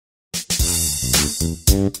You're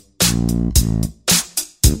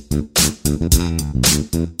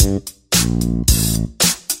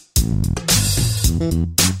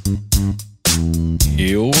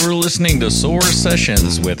listening to Sore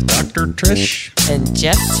Sessions with Dr. Trish and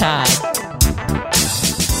Jeff Todd.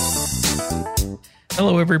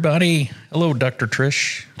 Hello, everybody. Hello, Dr.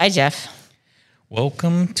 Trish. Hi, Jeff.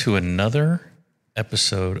 Welcome to another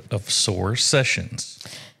episode of Sore Sessions.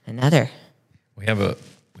 Another. We have a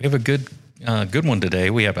good one today.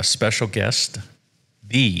 We have a special guest.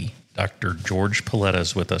 The Dr. George Paletta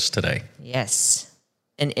is with us today. Yes,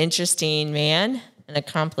 an interesting man, an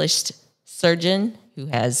accomplished surgeon who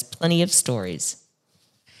has plenty of stories.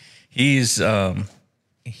 He is, let's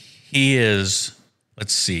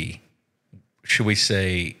see,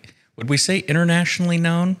 would we say internationally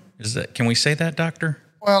known? Can we say that, doctor?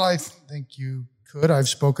 Well, I think you could. I've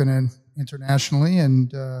spoken internationally,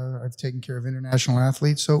 and I've taken care of international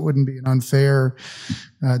athletes, so it wouldn't be an unfair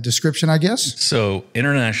description, I guess. So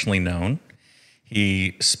internationally known,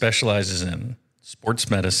 he specializes in sports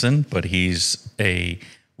medicine, but we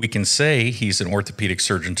can say he's an orthopedic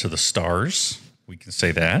surgeon to the stars. We can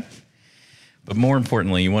say that. But more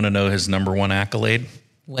importantly, you want to know his number one accolade?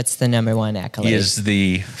 What's the number one accolade? He is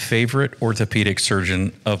the favorite orthopedic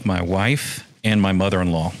surgeon of my wife and my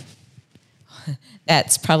mother-in-law.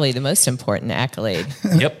 That's probably the most important accolade.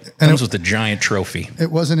 Yep, comes with a giant trophy.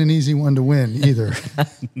 It wasn't an easy one to win either.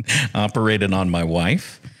 Operated on my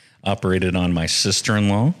wife, operated on my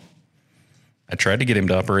sister-in-law. I tried to get him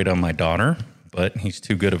to operate on my daughter, but he's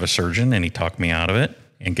too good of a surgeon, and he talked me out of it.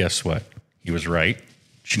 And guess what? He was right.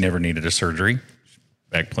 She never needed a surgery.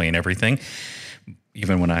 Back playing everything.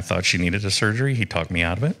 Even when I thought she needed a surgery, he talked me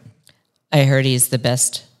out of it. I heard he's the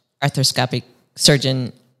best arthroscopic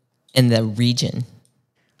surgeon in the region.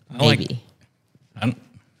 Maybe. I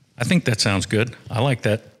think that sounds good. I like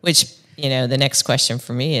that. Which, the next question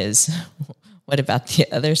for me is, what about the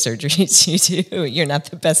other surgeries you do? You're not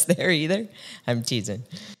the best there either? I'm teasing.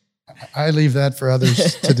 I leave that for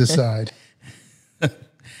others to decide.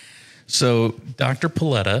 So Dr.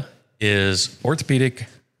 Paletta is orthopedic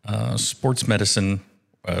sports medicine,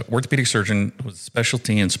 orthopedic surgeon with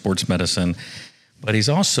specialty in sports medicine, but he's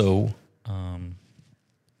also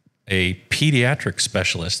a pediatric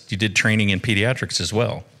specialist. You did training in pediatrics as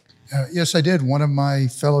well. Yes, I did. One of my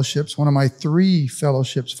 3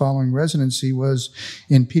 fellowships following residency was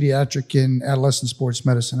in pediatric and adolescent sports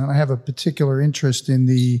medicine. And I have a particular interest in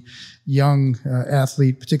the young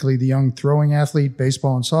athlete, particularly the young throwing athlete,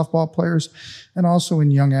 baseball and softball players, and also in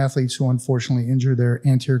young athletes who unfortunately injure their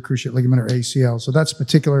anterior cruciate ligament or ACL. So that's a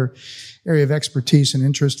particular area of expertise and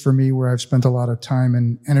interest for me, where I've spent a lot of time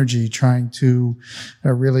and energy trying to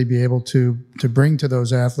really be able to bring to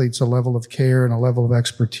those athletes a level of care and a level of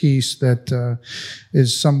expertise that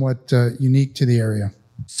is somewhat unique to the area.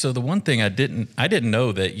 So the one thing I didn't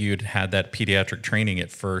know that you'd had that pediatric training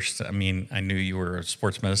at first. I mean, I knew you were a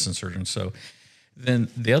sports medicine surgeon. So then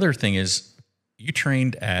the other thing is you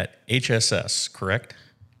trained at HSS, correct?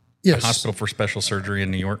 Yes. The Hospital for Special Surgery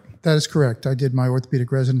in New York? That is correct. I did my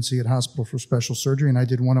orthopedic residency at Hospital for Special Surgery, and I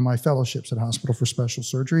did one of my fellowships at Hospital for Special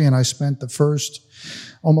Surgery, and I spent the first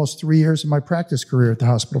almost 3 years of my practice career at the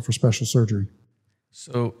Hospital for Special Surgery.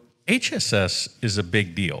 So HSS is a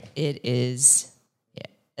big deal. It is. Yeah,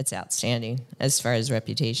 it's outstanding as far as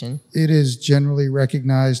reputation. It is generally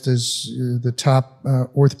recognized as the top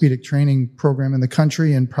orthopedic training program in the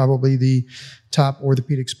country, and probably the top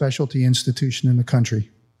orthopedic specialty institution in the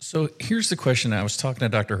country. So here's the question. I was talking to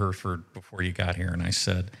Dr. Herford before you got here, and I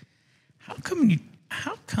said, how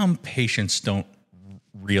come patients don't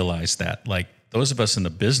realize that? Like, those of us in the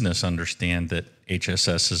business understand that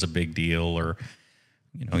HSS is a big deal, or,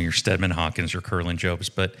 your Steadman Hawkins or Curlin Jobs,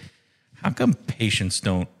 but how come patients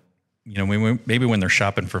don't, maybe when they're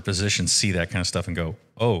shopping for physicians, see that kind of stuff and go,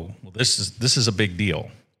 oh, well, this is a big deal?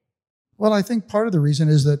 Well, I think part of the reason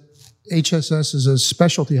is that HSS is a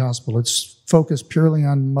specialty hospital. It's focused purely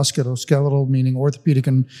on musculoskeletal, meaning orthopedic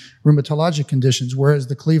and rheumatologic conditions, whereas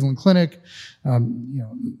the Cleveland Clinic,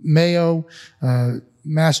 Mayo,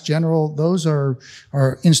 Mass General, those are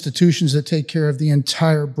institutions that take care of the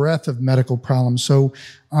entire breadth of medical problems. So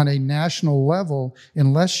on a national level,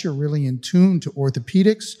 unless you're really in tune to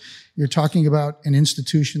orthopedics, you're talking about an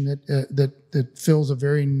institution that fills a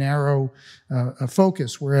very narrow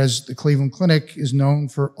focus, whereas the Cleveland Clinic is known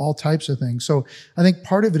for all types of things. So I think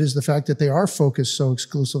part of it is the fact that they are focused so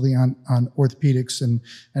exclusively on orthopedics and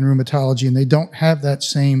rheumatology, and they don't have that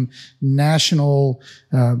same national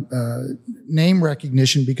name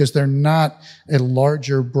recognition because they're not a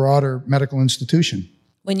larger, broader medical institution.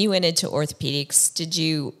 When you went into orthopedics, did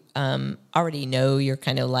you already know your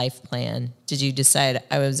kind of life plan? Did you decide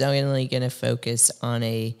I was only going to focus on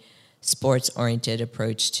a sports-oriented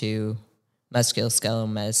approach to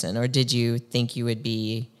musculoskeletal medicine, or did you think you would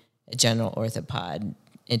be a general orthopod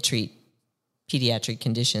and treat pediatric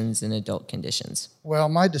conditions and adult conditions? Well,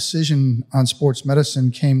 my decision on sports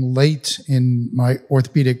medicine came late in my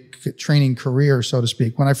orthopedic training career, so to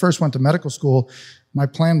speak. When I first went to medical school, my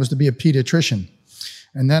plan was to be a pediatrician.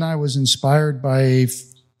 And then I was inspired by a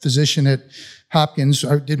physician at Hopkins.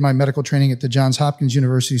 I did my medical training at the Johns Hopkins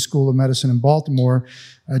University School of Medicine in Baltimore,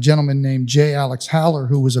 a gentleman named J. Alex Haller,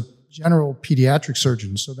 who was a general pediatric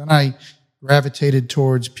surgeon. So then I gravitated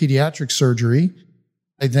towards pediatric surgery.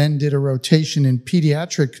 I then did a rotation in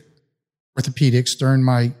pediatric orthopedics during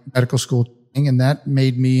my medical school training, and that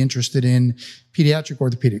made me interested in pediatric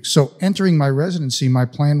orthopedics. So entering my residency, my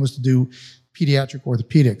plan was to do pediatric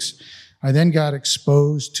orthopedics. I then got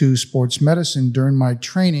exposed to sports medicine during my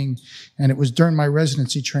training, and it was during my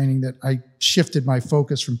residency training that I shifted my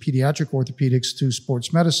focus from pediatric orthopedics to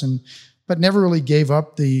sports medicine, but never really gave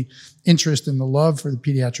up the interest and the love for the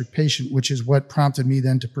pediatric patient, which is what prompted me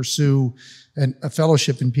then to pursue a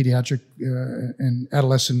fellowship in pediatric and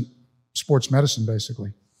adolescent sports medicine,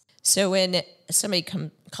 basically. So when somebody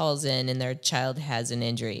calls in and their child has an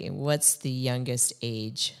injury, what's the youngest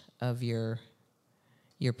age of your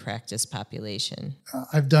practice population?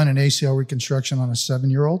 I've done an ACL reconstruction on a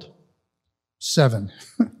 7-year-old. 7.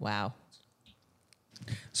 Wow.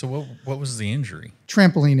 So what was the injury?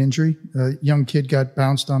 Trampoline injury. A young kid got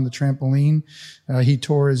bounced on the trampoline. He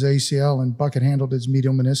tore his ACL and bucket handled his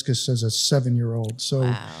medial meniscus as a 7-year-old. So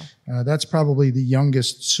wow. That's probably the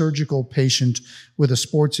youngest surgical patient with a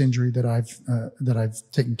sports injury that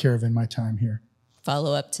I've taken care of in my time here.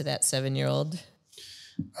 Follow up to that 7-year-old?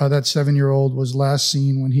 That 7-year-old was last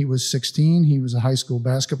seen when he was 16. He was a high school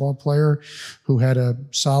basketball player who had a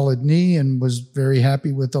solid knee and was very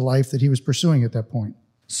happy with the life that he was pursuing at that point.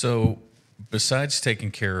 So besides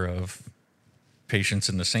taking care of patients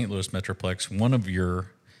in the St. Louis Metroplex, one of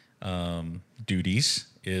your duties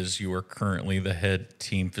is you are currently the head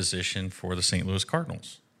team physician for the St. Louis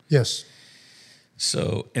Cardinals. Yes.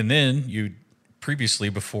 So, and then you previously,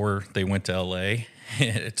 before they went to LA,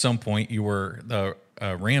 at some point you were the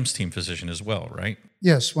Rams team physician as well, right?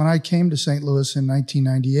 Yes. When I came to St. Louis in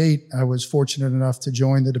 1998, I was fortunate enough to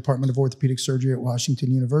join the Department of Orthopedic Surgery at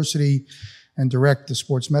Washington University and direct the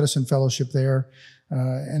sports medicine fellowship there.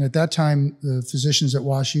 And at that time, the physicians at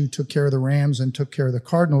WashU took care of the Rams and took care of the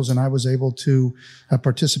Cardinals, and I was able to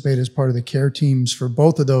participate as part of the care teams for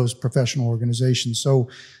both of those professional organizations. So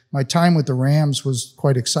my time with the Rams was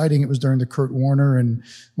quite exciting. It was during the Kurt Warner and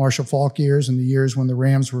Marshall Faulk years and the years when the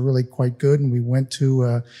Rams were really quite good, and we went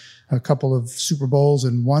to a couple of Super Bowls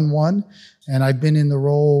and won one. And I've been in the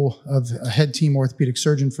role of a head team orthopedic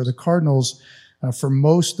surgeon for the Cardinals for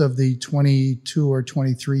most of the 22 or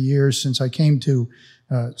 23 years since I came to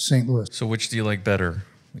St. Louis. So which do you like better?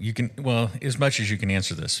 You can, well, as much as you can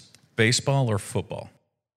answer this, baseball or football?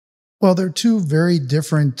 Well, they're two very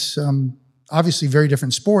different, obviously very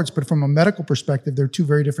different sports, but from a medical perspective, they're two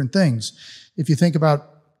very different things. If you think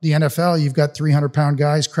about the NFL, you've got 300-pound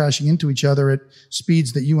guys crashing into each other at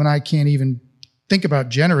speeds that you and I can't even think about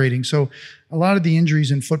generating. So a lot of the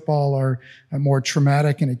injuries in football are more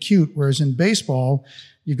traumatic and acute, whereas in baseball,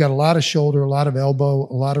 you've got a lot of shoulder, a lot of elbow,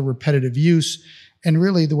 a lot of repetitive use. And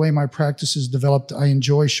really the way my practice is developed, I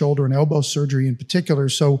enjoy shoulder and elbow surgery in particular.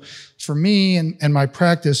 So for me and my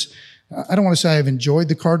practice, I don't want to say I've enjoyed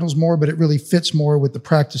the Cardinals more, but it really fits more with the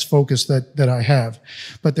practice focus that I have.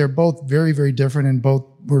 But they're both very, very different, and both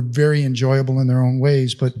were very enjoyable in their own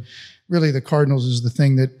ways. But really the Cardinals is the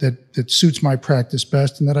thing that suits my practice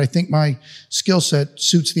best, and that I think my skill set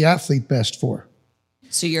suits the athlete best for.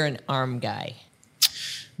 So you're an arm guy.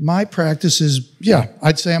 My practice is,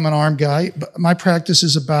 I'd say I'm an arm guy. But my practice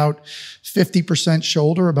is about 50%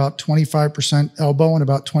 shoulder, about 25% elbow, and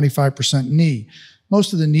about 25% knee.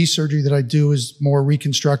 Most of the knee surgery that I do is more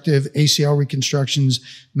reconstructive, ACL reconstructions,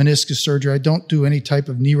 meniscus surgery. I don't do any type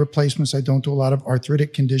of knee replacements. I don't do a lot of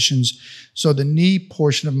arthritic conditions. So the knee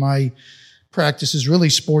portion of my practice is really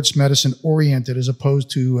sports medicine oriented as opposed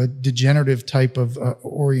to a degenerative type of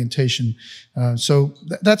orientation. So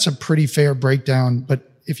that's a pretty fair breakdown. But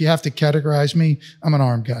if you have to categorize me, I'm an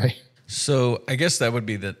arm guy. So I guess that would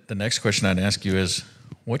be the next question I'd ask you is,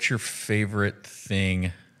 what's your favorite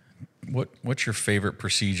thing? What's your favorite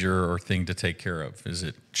procedure or thing to take care of? Is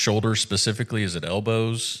it shoulders specifically? Is it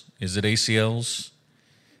elbows? Is it ACLs?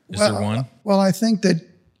 Is there one? Well, I think that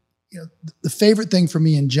the favorite thing for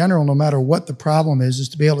me in general, no matter what the problem is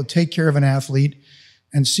to be able to take care of an athlete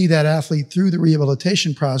and see that athlete through the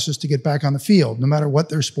rehabilitation process to get back on the field, no matter what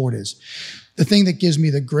their sport is. The thing that gives me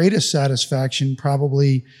the greatest satisfaction,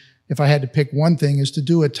 probably, if I had to pick one thing, is to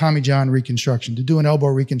do a Tommy John reconstruction, to do an elbow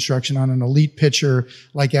reconstruction on an elite pitcher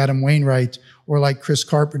like Adam Wainwright or like Chris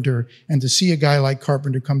Carpenter, and to see a guy like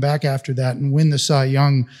Carpenter come back after that and win the Cy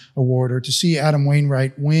Young Award, or to see Adam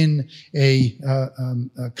Wainwright win a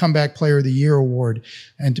Comeback Player of the Year award,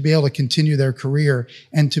 and to be able to continue their career,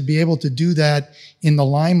 and to be able to do that in the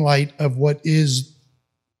limelight of what is,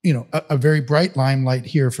 you know, a very bright limelight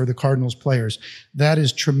here for the Cardinals players. That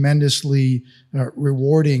is tremendously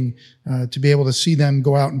rewarding to be able to see them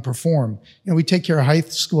go out and perform. You know, we take care of high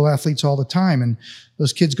school athletes all the time, and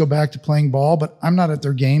those kids go back to playing ball, but I'm not at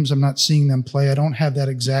their games. I'm not seeing them play. I don't have that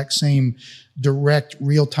exact same direct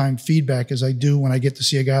real-time feedback as I do when I get to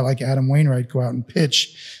see a guy like Adam Wainwright go out and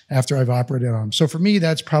pitch after I've operated on him. So for me,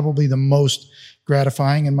 that's probably the most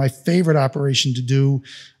gratifying, and my favorite operation to do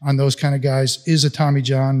on those kind of guys is a Tommy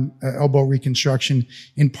John elbow reconstruction,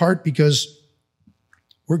 in part because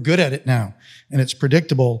we're good at it now and it's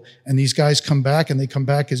predictable, and these guys come back and they come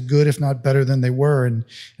back as good, if not better than they were. And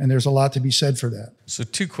there's a lot to be said for that. So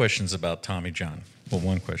two questions about Tommy John. Well,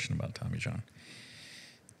 one question about Tommy John.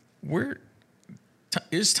 Where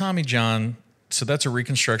is Tommy John? So that's a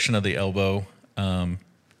reconstruction of the elbow,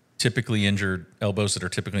 typically injured elbows that are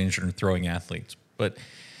typically injured in throwing athletes. But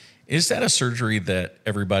is that a surgery that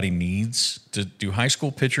everybody needs? Do high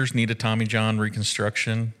school pitchers need a Tommy John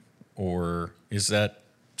reconstruction, or is that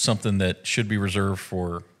something that should be reserved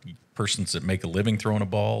for persons that make a living throwing a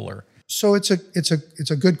ball? Or so it's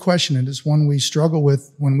a good question, and it's one we struggle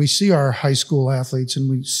with when we see our high school athletes and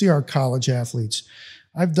we see our college athletes.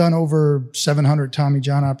 I've done over 700 Tommy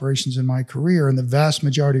John operations in my career, and the vast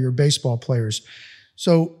majority are baseball players.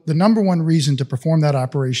 So the number one reason to perform that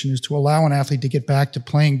operation is to allow an athlete to get back to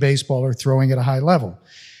playing baseball or throwing at a high level.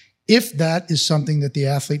 If that is something that the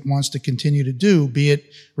athlete wants to continue to do, be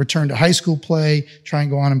it return to high school play, try and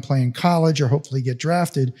go on and play in college, or hopefully get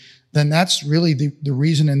drafted, then that's really the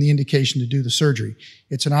reason and the indication to do the surgery.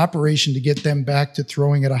 It's an operation to get them back to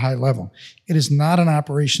throwing at a high level. It is not an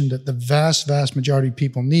operation that the vast, vast majority of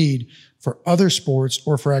people need for other sports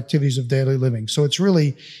or for activities of daily living. So it's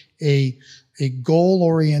really a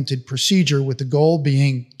goal-oriented procedure, with the goal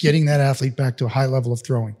being getting that athlete back to a high level of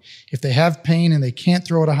throwing. If they have pain and they can't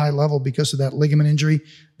throw at a high level because of that ligament injury,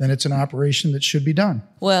 then it's an operation that should be done.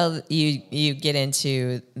 Well, you get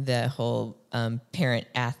into the whole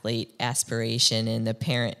parent-athlete aspiration, and the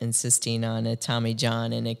parent insisting on a Tommy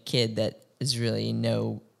John and a kid that is really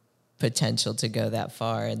no potential to go that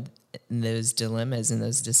far. And those dilemmas and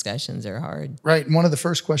those discussions are hard. Right. And one of the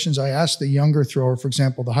first questions I ask the younger thrower, for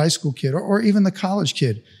example, the high school kid or even the college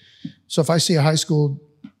kid. So if I see a high school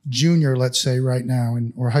junior, let's say right now,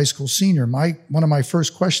 or high school senior, one of my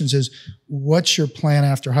first questions is, what's your plan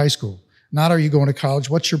after high school? Not, are you going to college?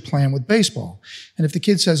 What's your plan with baseball? And if the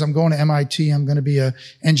kid says, I'm going to MIT, I'm going to be an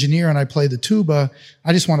engineer and I play the tuba,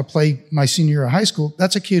 I just want to play my senior year of high school,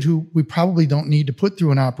 that's a kid who we probably don't need to put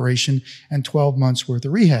through an operation and 12 months worth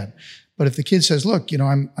of rehab. But if the kid says, look,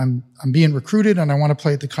 I'm being recruited and I want to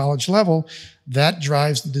play at the college level, that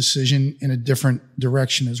drives the decision in a different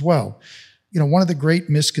direction as well. One of the great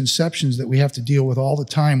misconceptions that we have to deal with all the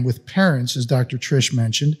time with parents, as Dr. Trish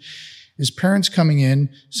mentioned, is parents coming in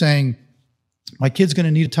saying, my kid's going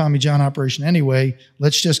to need a Tommy John operation anyway.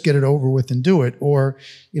 Let's just get it over with and do it. Or,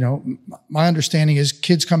 my understanding is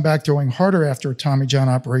kids come back throwing harder after a Tommy John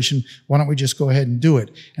operation. Why don't we just go ahead and do it?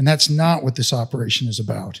 And that's not what this operation is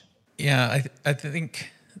about. Yeah, I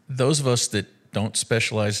think those of us that don't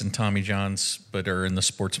specialize in Tommy Johns but are in the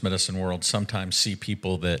sports medicine world sometimes see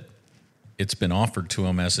people that it's been offered to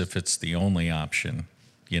them as if it's the only option.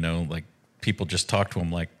 Like people just talk to them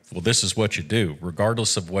like, well, this is what you do,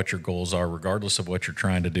 regardless of what your goals are, regardless of what you're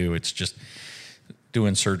trying to do. It's just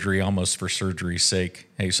doing surgery almost for surgery's sake.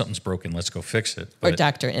 Hey, something's broken, let's go fix it. Or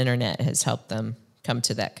Dr. Internet has helped them come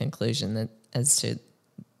to that conclusion that as to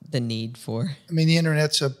the need for. The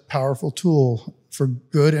Internet's a powerful tool for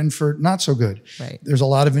good and for not so good. Right. There's a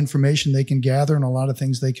lot of information they can gather and a lot of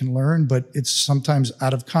things they can learn, but it's sometimes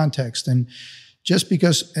out of context. And just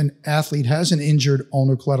because an athlete has an injured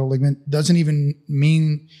ulnar collateral ligament doesn't even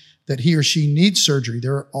mean that he or she needs surgery.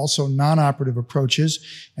 There are also non-operative approaches,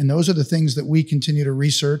 and those are the things that we continue to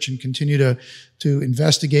research and continue to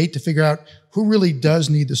investigate to figure out who really does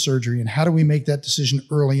need the surgery and how do we make that decision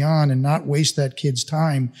early on and not waste that kid's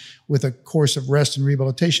time with a course of rest and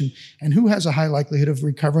rehabilitation, and who has a high likelihood of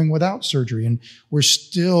recovering without surgery. And we're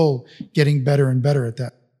still getting better and better at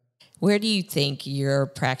that. Where do you think your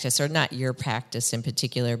practice, or not your practice in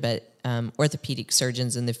particular, but orthopedic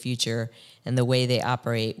surgeons in the future and the way they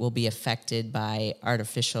operate will be affected by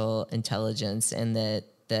artificial intelligence and the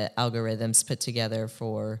algorithms put together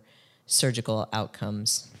for surgical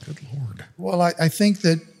outcomes? Good Lord. Well, I think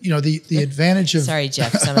that, the advantage of... Sorry,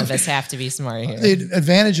 Jeff, some of us have to be smart here. The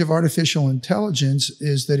advantage of artificial intelligence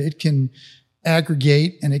is that it can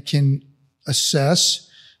aggregate and it can assess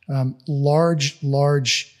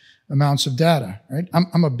large amounts of data, right?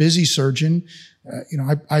 I'm a busy surgeon.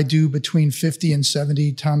 I do between 50 and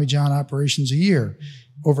 70 Tommy John operations a year.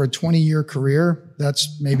 Over a 20-year career,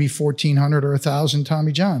 that's maybe 1,400 or 1,000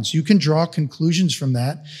 Tommy Johns. You can draw conclusions from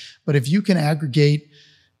that, but if you can aggregate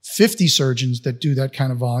 50 surgeons that do that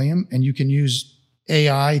kind of volume, and you can use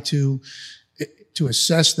AI to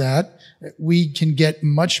assess that, we can get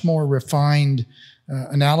much more refined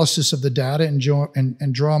analysis of the data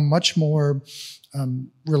and draw much more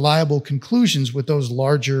reliable conclusions with those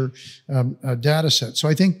larger data sets. So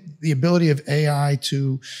I think the ability of AI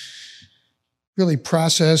to really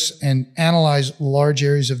process and analyze large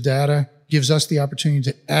areas of data gives us the opportunity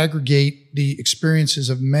to aggregate the experiences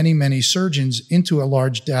of many, many surgeons into a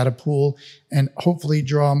large data pool and hopefully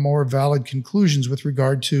draw more valid conclusions with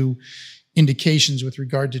regard to indications, with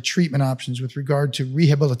regard to treatment options, with regard to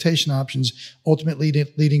rehabilitation options, ultimately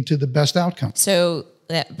leading to the best outcome. So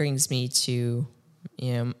that brings me to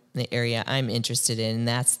the area I'm interested in, and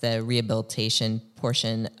that's the rehabilitation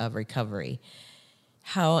portion of recovery.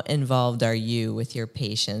 How involved are you with your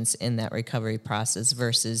patients in that recovery process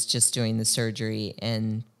versus just doing the surgery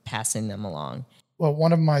and passing them along? Well,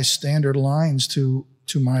 one of my standard lines to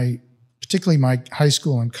particularly my high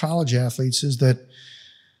school and college athletes is that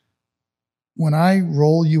when I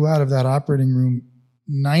roll you out of that operating room,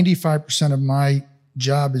 95% of my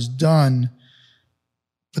job is done,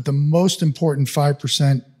 but the most important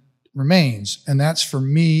 5% remains. And that's for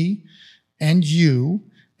me and you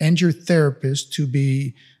and your therapist to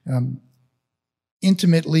be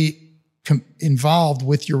intimately involved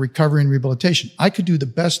with your recovery and rehabilitation. I could do the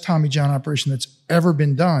best Tommy John operation that's ever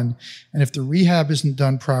been done, and if the rehab isn't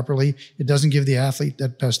done properly, it doesn't give the athlete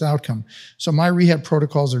that best outcome. So my rehab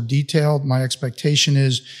protocols are detailed. My expectation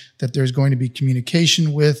is that there's going to be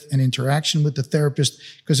communication with and interaction with the therapist,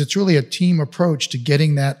 because it's really a team approach to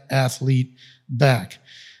getting that athlete back.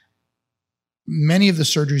 Many of the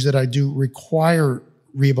surgeries that I do require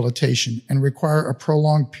rehabilitation and require a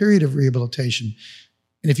prolonged period of rehabilitation.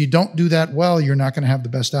 And if you don't do that well, you're not going to have the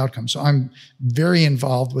best outcome. So I'm very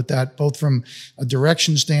involved with that, both from a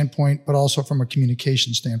direction standpoint, but also from a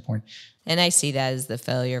communication standpoint. And I see that as the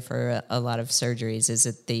failure for a lot of surgeries, is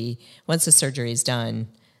that once the surgery is done,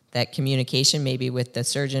 that communication maybe with the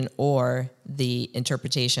surgeon or the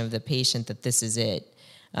interpretation of the patient that this is it.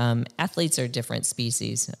 Athletes are different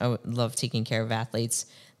species. I love taking care of athletes.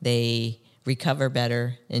 They recover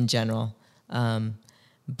better in general.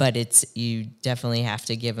 But you definitely have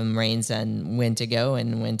to give them reins on when to go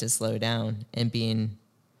and when to slow down, and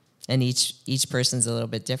each person's a little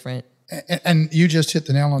bit different. And you just hit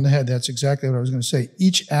the nail on the head. That's exactly what I was going to say.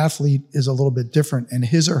 Each athlete is a little bit different, and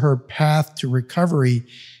his or her path to recovery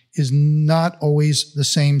is not always the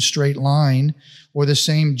same straight line or the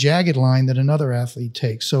same jagged line that another athlete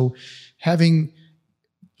takes. So having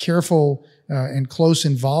careful and close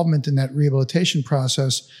involvement in that rehabilitation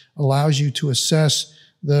process allows you to assess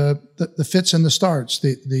the fits and the starts,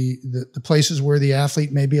 the places where the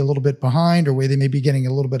athlete may be a little bit behind or where they may be getting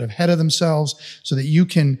a little bit ahead of themselves, so that you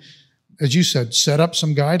can, as you said, set up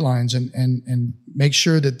some guidelines and make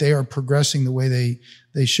sure that they are progressing the way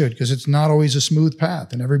they should, because it's not always a smooth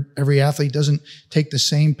path, and every athlete doesn't take the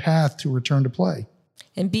same path to return to play.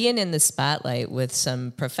 And being in the spotlight with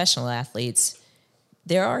some professional athletes,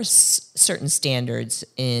 there are certain standards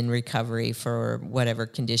in recovery for whatever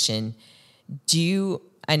condition.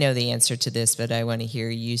 I know the answer to this, but I want to hear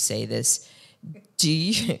you say this. Do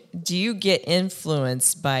you get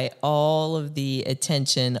influenced by all of the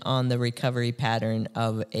attention on the recovery pattern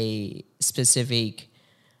of a specific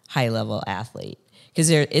high-level athlete? Because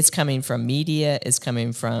it's coming from media, it's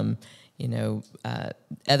coming from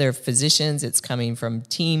other physicians, it's coming from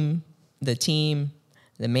the team,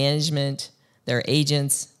 the management, their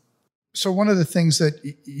agents. So one of the things that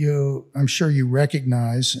I'm sure you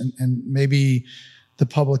recognize, and maybe the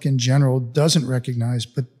public in general doesn't recognize,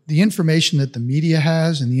 but the information that the media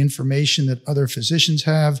has and the information that other physicians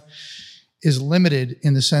have is limited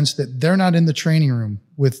in the sense that they're not in the training room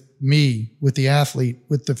with me, with the athlete,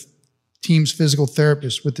 with the team's physical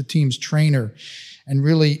therapist, with the team's trainer, and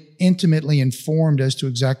really intimately informed as to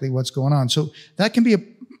exactly what's going on. So that can be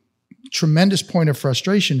tremendous point of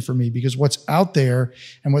frustration for me, because what's out there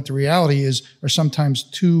and what the reality is are sometimes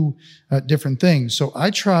two different things. So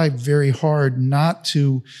I try very hard not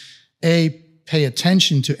to, pay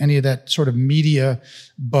attention to any of that sort of media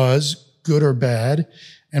buzz, good or bad,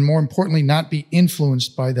 and more importantly, not be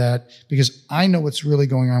influenced by that, because I know what's really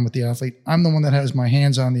going on with the athlete. I'm the one that has my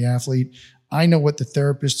hands on the athlete. I know what the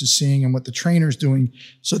therapist is seeing and what the trainer's doing.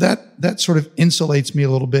 So that sort of insulates me a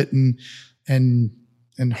little bit and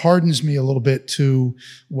hardens me a little bit to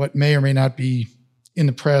what may or may not be in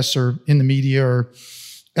the press or in the media or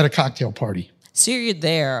at a cocktail party. So you're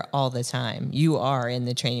there all the time. You are in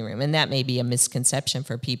the training room. And that may be a misconception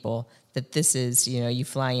for people, that this is, you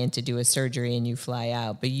fly in to do a surgery and you fly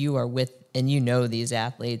out, but you are with, and these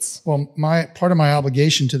athletes. Well, part of my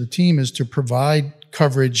obligation to the team is to provide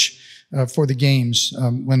coverage for the games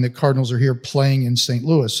when the Cardinals are here playing in St.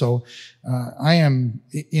 Louis. So I am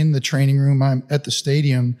in the training room. I'm at the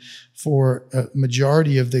stadium for a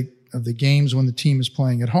majority of the games when the team is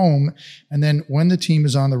playing at home. And then when the team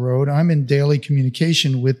is on the road, I'm in daily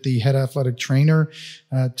communication with the head athletic trainer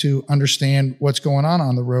to understand what's going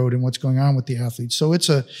on the road and what's going on with the athletes. So it's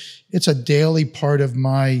a daily part of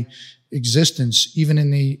my existence, even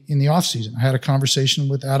in the off season. I had a conversation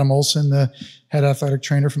with Adam Olson, the head athletic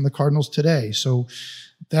trainer from the Cardinals today. So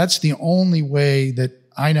that's the only way that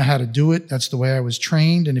I know how to do it. That's the way I was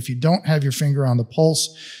trained. And if you don't have your finger on the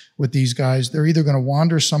pulse with these guys, they're either going to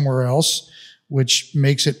wander somewhere else, which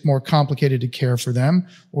makes it more complicated to care for them,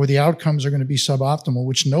 or the outcomes are going to be suboptimal,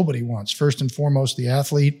 which nobody wants. First and foremost, the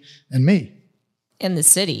athlete and me. And the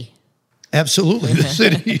city. Absolutely, the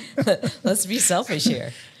city. Let's be selfish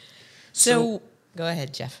here. So go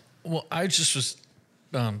ahead, Jeff. Well, I just was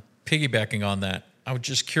piggybacking on that. I was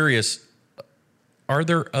just curious, are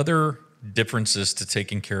there other differences to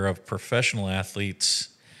taking care of professional athletes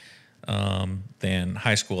than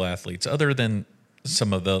high school athletes, other than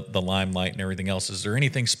some of the limelight and everything else? Is there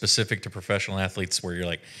anything specific to professional athletes where you're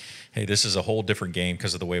like, hey, this is a whole different game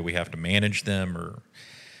because of the way we have to manage them,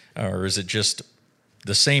 or is it just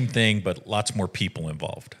the same thing but lots more people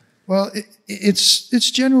involved? Well,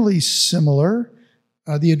 it's generally similar.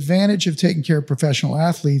 The advantage of taking care of professional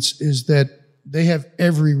athletes is that they have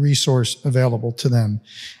every resource available to them.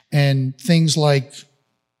 And things like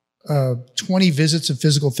 20 visits of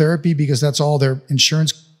physical therapy, because that's all their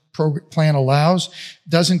insurance plan allows,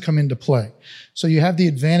 doesn't come into play. So you have the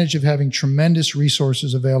advantage of having tremendous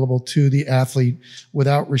resources available to the athlete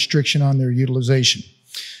without restriction on their utilization.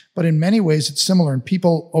 But in many ways, it's similar. And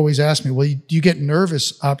people always ask me, well, do you get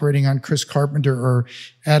nervous operating on Chris Carpenter or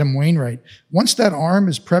Adam Wainwright? Once that arm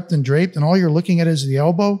is prepped and draped and all you're looking at is the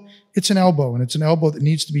elbow, it's an elbow, and it's an elbow that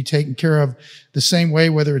needs to be taken care of the same way,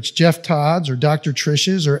 whether it's Jeff Todd's or Dr.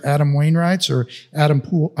 Trish's or Adam Wainwright's or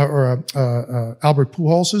Albert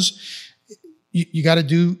Pujols'. You got to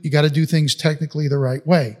do things technically the right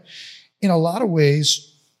way. In a lot of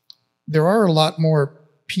ways, there are a lot more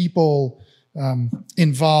people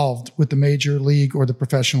involved with the major league or the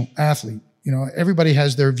professional athlete. Everybody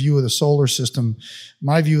has their view of the solar system.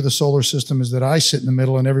 My view of the solar system is that I sit in the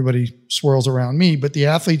middle and everybody swirls around me, but the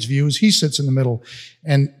athlete's view is he sits in the middle,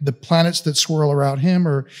 and the planets that swirl around him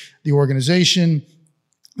are the organization,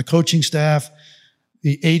 the coaching staff,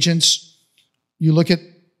 the agents. You look at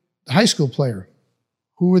the high school player.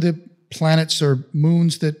 Who are the planets or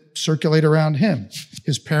moons that circulate around him?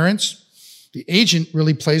 His parents. The agent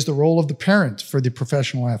really plays the role of the parent for the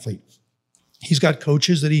professional athlete. He's got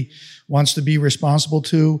coaches that he wants to be responsible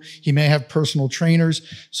to. He may have personal trainers.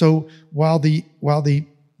 So while the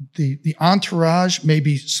entourage may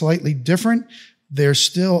be slightly different, there's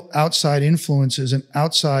still outside influences and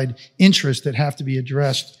outside interests that have to be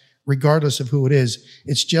addressed regardless of who it is.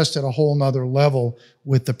 It's just at a whole nother level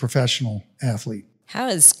with the professional athlete. How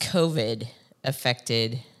has COVID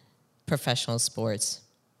affected professional sports?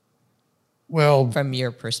 Well, from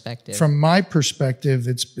your perspective? From my perspective,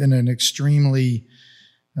 it's been an extremely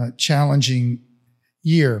challenging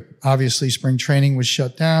year. Obviously, spring training was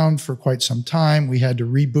shut down for quite some time. We had to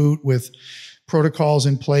reboot with protocols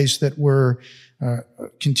in place that were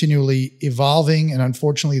continually evolving. And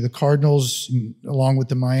unfortunately, the Cardinals, along with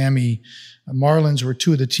the Miami Marlins, were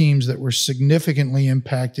two of the teams that were significantly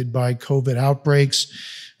impacted by COVID outbreaks.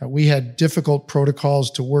 We had difficult protocols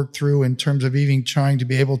to work through in terms of even trying to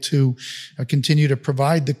be able to continue to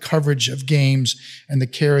provide the coverage of games and the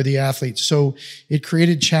care of the athletes. So it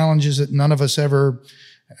created challenges that none of us ever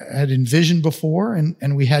had envisioned before,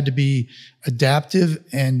 and we had to be adaptive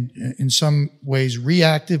and in some ways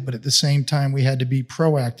reactive, but at the same time we had to be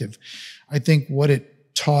proactive. I think what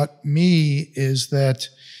it taught me is that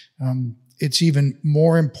it's even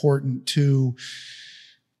more important to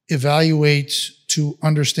evaluate, to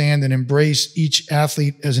understand and embrace each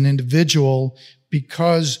athlete as an individual,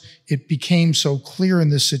 because it became so clear in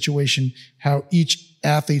this situation how each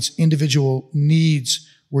athlete's individual needs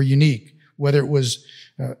were unique, whether it was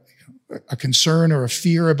a concern or a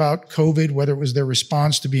fear about COVID, whether it was their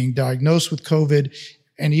response to being diagnosed with COVID,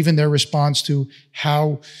 and even their response to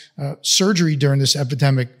how surgery during this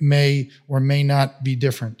epidemic may or may not be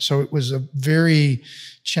different. So it was a very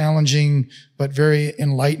challenging but very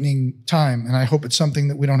enlightening time. And I hope it's something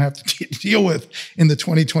that we don't have to deal with in the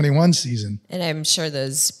 2021 season. And I'm sure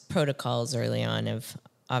those protocols early on have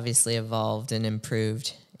obviously evolved and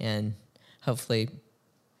improved, and hopefully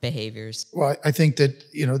behaviors. Well, I think that,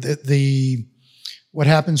 what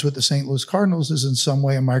happens with the St. Louis Cardinals is in some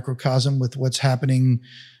way a microcosm with what's happening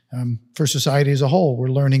for society as a whole. We're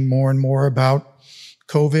learning more and more about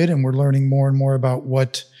COVID, and we're learning more and more about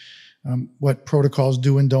what protocols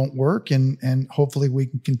do and don't work, and hopefully we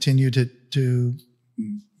can continue to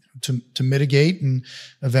mitigate and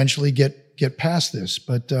eventually get past this.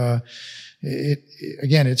 But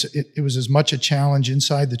it was as much a challenge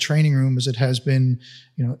inside the training room as it has been,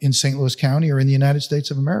 in St. Louis County or in the United States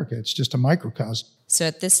of America. It's just a microcosm. So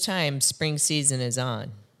at this time, spring season is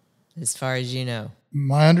on, as far as you know.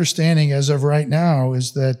 My understanding as of right now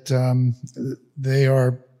is that they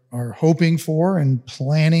are hoping for and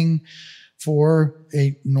planning for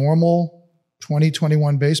a normal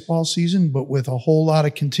 2021 baseball season, but with a whole lot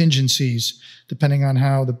of contingencies depending on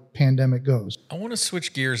how the pandemic goes. I want to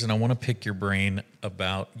switch gears and I want to pick your brain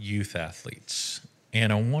about youth athletes.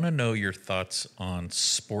 And I want to know your thoughts on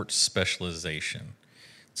sports specialization.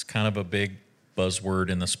 It's kind of a big buzzword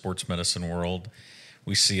in the sports medicine world.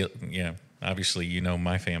 We see it, obviously,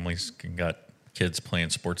 my family's got kids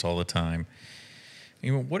playing sports all the time.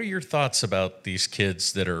 What are your thoughts about these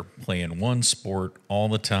kids that are playing one sport all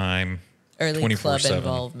the time? Early club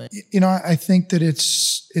involvement. I think that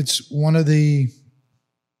it's one of the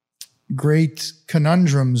great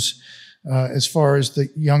conundrums as far as the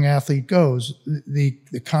young athlete goes.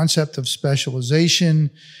 The concept of specialization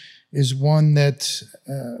is one that,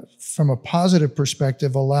 from a positive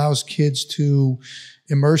perspective, allows kids to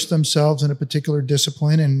immerse themselves in a particular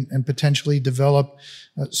discipline and potentially develop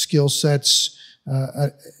skill sets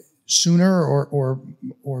sooner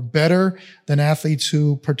or better than athletes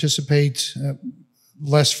who participate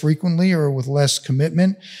less frequently or with less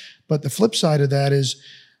commitment. But the flip side of that is,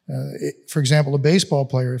 for example, a baseball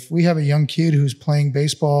player. If we have a young kid who's playing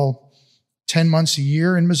baseball 10 months a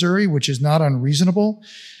year in Missouri, which is not unreasonable,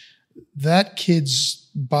 that kid's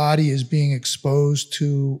body is being exposed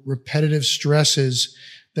to repetitive stresses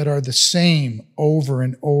that are the same over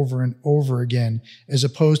and over and over again, as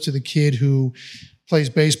opposed to the kid who plays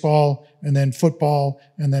baseball and then football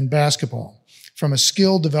and then basketball. From a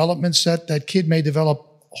skill development set, that kid may develop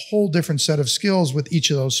a whole different set of skills with each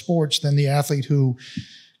of those sports than the athlete who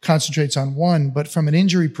concentrates on one. But from an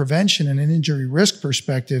injury prevention and an injury risk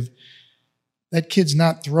perspective, that kid's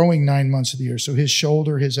not throwing 9 months of the year. So his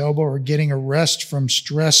shoulder, his elbow are getting a rest from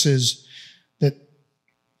stresses that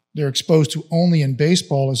they're exposed to only in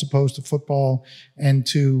baseball as opposed to football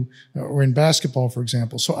or in basketball, for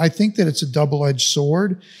example. So I think that it's a double-edged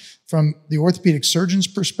sword. From the orthopedic surgeon's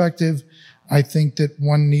perspective, I think that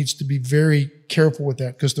one needs to be very careful with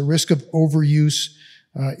that, because the risk of overuse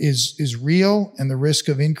is real, and the risk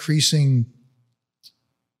of increasing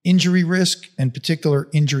injury risk and particular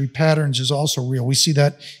injury patterns is also real. We see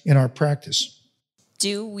that in our practice.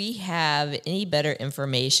 Do we have any better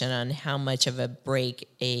information on how much of a break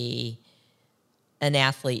an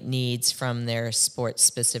athlete needs from their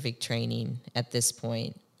sports-specific training at this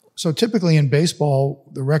point? So typically in baseball,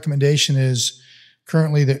 the recommendation is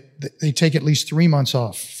currently that they take at least 3 months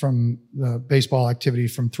off from the baseball activity,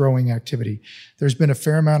 from throwing activity. There's been a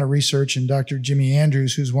fair amount of research, and Dr. Jimmy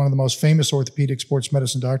Andrews, who's one of the most famous orthopedic sports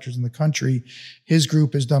medicine doctors in the country, his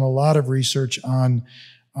group has done a lot of research on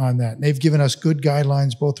that. And they've given us good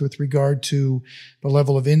guidelines, both with regard to the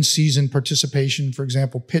level of in-season participation, for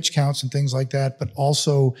example, pitch counts and things like that, but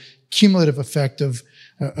also cumulative effect of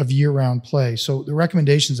year-round play. So the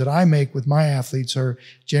recommendations that I make with my athletes are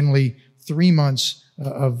generally 3 months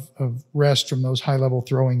of rest from those high-level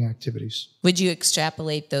throwing activities. Would you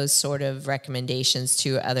extrapolate those sort of recommendations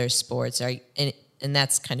to other sports? And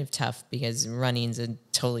that's kind of tough, because running's a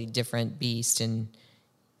totally different beast, and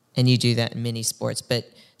you do that in many sports, but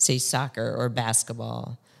say soccer or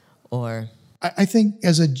basketball or... I think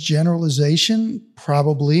as a generalization,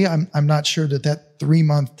 probably. I'm not sure that 3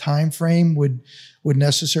 month time frame would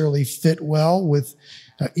necessarily fit well with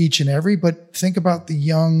each and every, but think about the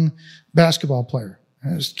young basketball player.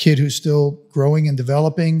 As a kid who's still growing and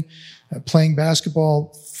developing, playing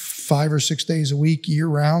basketball 5 or 6 days a week, year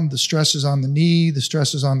round. The stresses on the knee, the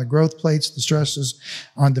stresses on the growth plates, the stresses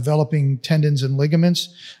on developing tendons and ligaments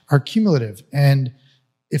are cumulative. And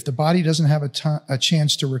if the body doesn't have a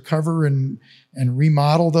chance to recover and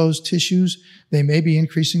remodel those tissues, they may be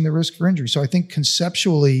increasing the risk for injury. So I think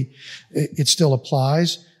conceptually it still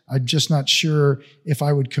applies. I'm just not sure if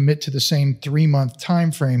I would commit to the same 3-month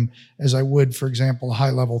time frame as I would, for example, a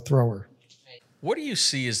high-level thrower. What do you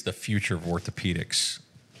see as the future of orthopedics?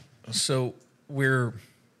 So we're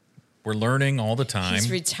learning all the time. He's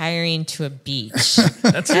retiring to a beach.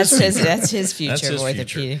 That's his future That's his of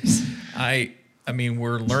orthopedics. I mean,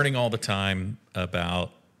 we're learning all the time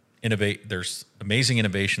about innovate. There's amazing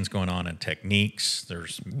innovations going on in techniques.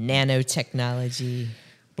 There's nanotechnology.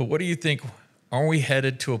 But what do you think? Are we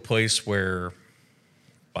headed to a place where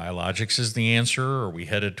biologics is the answer? Or are we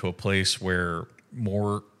headed to a place where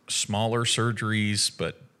more smaller surgeries,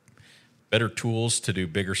 but better tools to do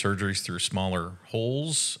bigger surgeries through smaller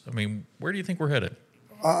holes? I mean, where do you think we're headed?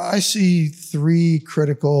 I see 3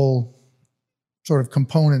 critical sort of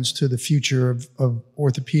components to the future of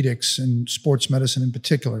orthopedics and sports medicine in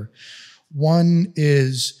particular. One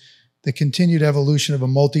is the continued evolution of a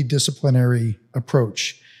multidisciplinary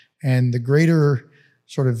approach and the greater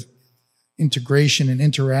sort of integration and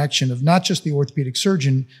interaction of not just the orthopedic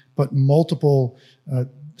surgeon, but multiple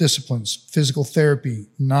disciplines: physical therapy,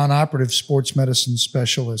 non-operative sports medicine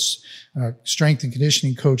specialists, strength and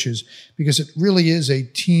conditioning coaches, because it really is a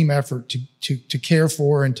team effort to care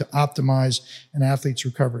for and to optimize an athlete's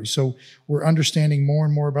recovery. So we're understanding more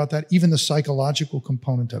and more about that, even the psychological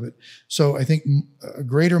component of it. So I think a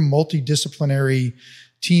greater multidisciplinary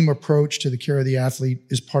team approach to the care of the athlete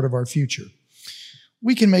is part of our future.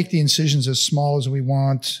 We can make the incisions as small as we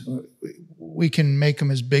want. We can make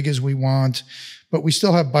them as big as we want, but we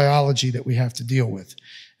still have biology that we have to deal with.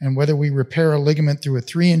 And whether we repair a ligament through a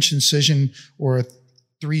 3-inch incision or a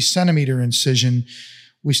 3-centimeter incision,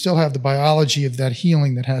 we still have the biology of that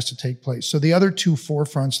healing that has to take place. So the other 2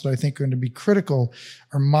 forefronts that I think are going to be critical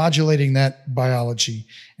are modulating that biology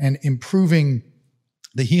and improving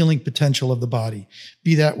the healing potential of the body,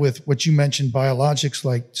 be that with what you mentioned, biologics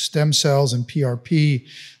like stem cells and PRP,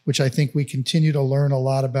 which I think we continue to learn a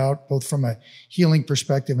lot about, both from a healing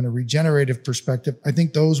perspective and a regenerative perspective. I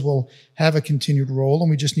think those will have a continued role,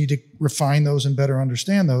 and we just need to refine those and better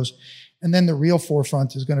understand those. And then the real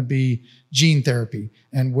forefront is going to be gene therapy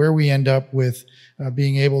and where we end up with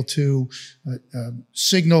being able to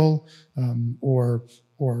signal or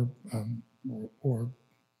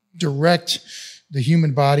direct the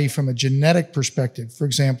human body from a genetic perspective, for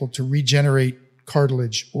example, to regenerate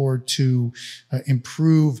cartilage or to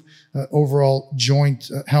improve overall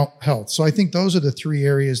joint health. So I think those are the 3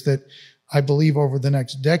 areas that I believe over the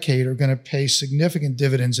next decade are going to pay significant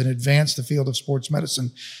dividends and advance the field of sports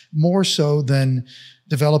medicine, more so than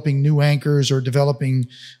developing new anchors or developing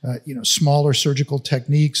smaller surgical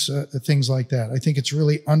techniques, things like that. I think it's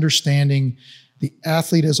really understanding the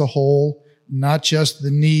athlete as a whole, not just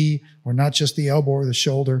the knee or not just the elbow or the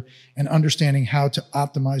shoulder, and understanding how to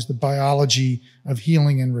optimize the biology of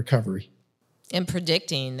healing and recovery. And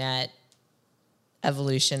predicting that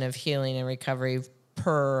evolution of healing and recovery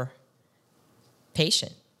per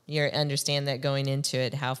patient. You understand that going into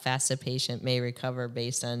it, how fast a patient may recover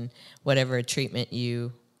based on whatever treatment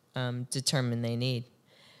you determine they need,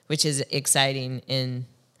 which is exciting in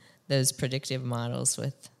those predictive models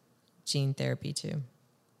with gene therapy too.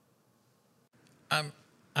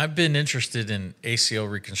 I've been interested in ACL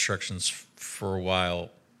reconstructions for a while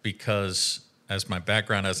because, as my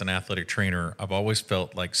background as an athletic trainer, I've always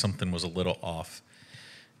felt like something was a little off.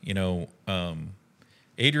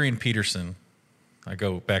 Adrian Peterson, I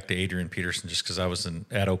go back to Adrian Peterson just because I was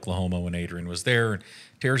at Oklahoma when Adrian was there, and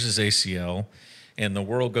tears his ACL, and the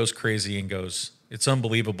world goes crazy and goes, it's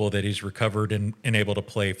unbelievable that he's recovered and able to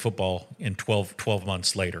play football in 12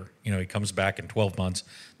 months later. He comes back in 12 months.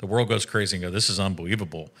 The world goes crazy and go, this is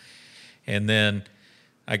unbelievable. And then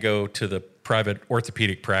I go to the private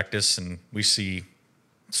orthopedic practice and we see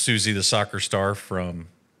Susie, the soccer star from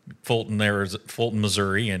Fulton,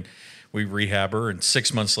 Missouri, and we rehab her. And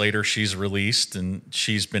 6 months later, she's released and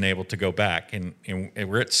she's been able to go back. And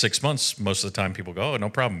we're at 6 months. Most of the time people go, oh, no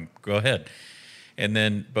problem, go ahead.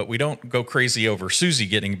 But we don't go crazy over Susie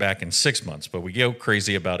getting back in 6 months, but we go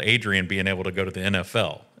crazy about Adrian being able to go to the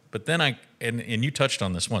NFL. But then and you touched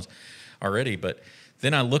on this once already, but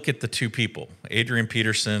then I look at the 2 people, Adrian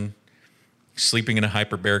Peterson, sleeping in a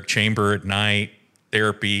hyperbaric chamber at night,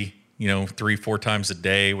 therapy, 3-4 times a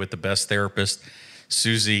day with the best therapist.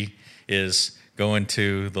 Susie is going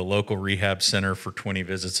to the local rehab center for 20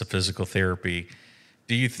 visits of physical therapy.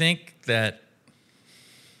 Do you think that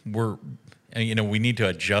we need to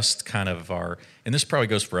adjust kind of and this probably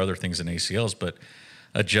goes for other things in ACLs, but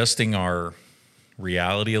adjusting our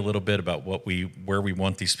reality a little bit about where we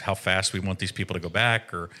want how fast we want these people to go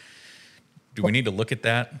back, or do we need to look at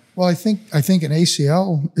that? Well, I think an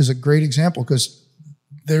ACL is a great example because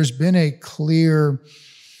there's been a clear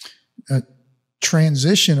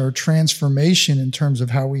transition or transformation in terms of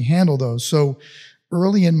how we handle those. So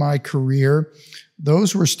early in my career,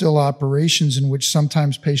 those were still operations in which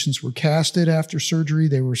sometimes patients were casted after surgery.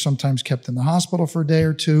 They were sometimes kept in the hospital for a day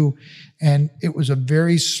or two. And it was a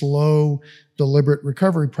very slow, deliberate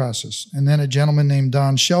recovery process. And then a gentleman named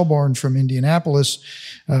Don Shelbourne from Indianapolis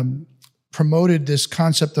promoted this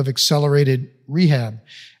concept of accelerated rehab.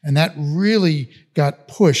 And that really got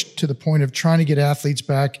pushed to the point of trying to get athletes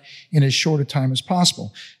back in as short a time as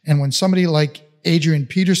possible. And when somebody like Adrian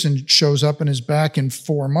Peterson shows up and is back in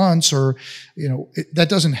 4 months, or, that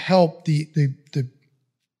doesn't help the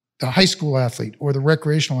high school athlete or the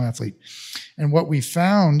recreational athlete. And what we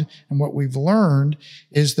found and what we've learned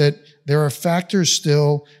is that there are factors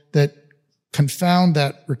still that confound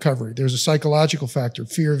that recovery. There's a psychological factor,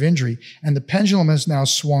 fear of injury, and the pendulum has now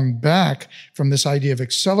swung back from this idea of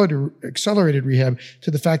accelerated rehab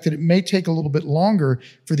to the fact that it may take a little bit longer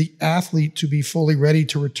for the athlete to be fully ready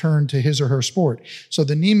to return to his or her sport. So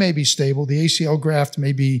the knee may be stable, the ACL graft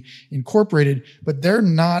may be incorporated, but they're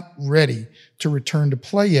not ready to return to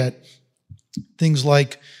play yet. Things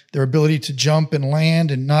like their ability to jump and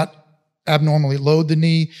land and not abnormally load the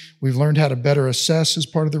knee. We've learned how to better assess as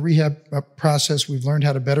part of the rehab process. We've learned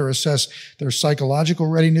how to better assess their psychological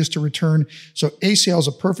readiness to return. So ACL is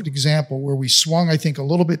a perfect example where we swung, I think, a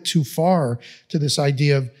little bit too far to this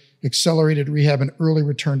idea of accelerated rehab and early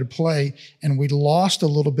return to play. And we lost a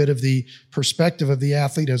little bit of the perspective of the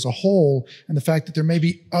athlete as a whole and the fact that there may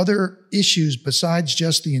be other issues besides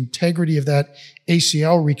just the integrity of that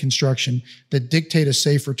ACL reconstruction that dictate a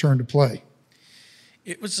safe return to play.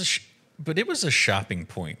 But it was a shopping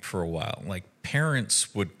point for a while. Like,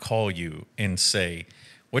 parents would call you and say,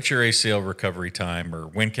 what's your ACL recovery time? Or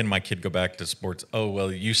when can my kid go back to sports? Oh,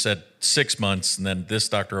 well, you said 6 months, and then this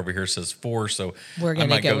doctor over here says 4. So we're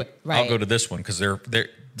going to go, right. I'll go to this one because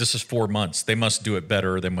this is 4 months. They must do it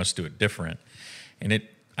better. Or they must do it different. And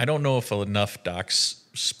I don't know if enough docs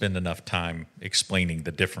spend enough time explaining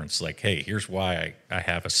the difference. Like, hey, here's why I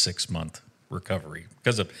have a 6-month recovery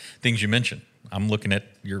because of things you mentioned. I'm looking at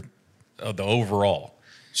the overall.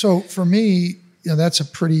 So for me, that's a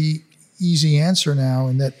pretty easy answer now.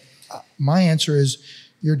 And that my answer is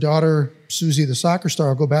your daughter, Susie, the soccer star,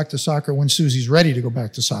 will go back to soccer when Susie's ready to go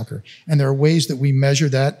back to soccer. And there are ways that we measure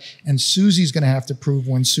that. And Susie's going to have to prove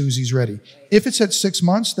when Susie's ready. If it's at 6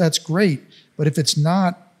 months, that's great. But if it's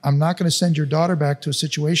not, I'm not going to send your daughter back to a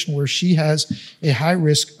situation where she has a high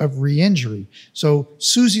risk of re-injury. So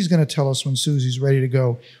Susie's going to tell us when Susie's ready to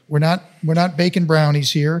go. We're not baking brownies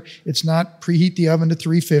here. It's not preheat the oven to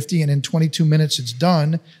 350 and in 22 minutes it's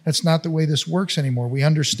done. That's not the way this works anymore. We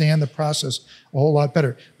understand the process a whole lot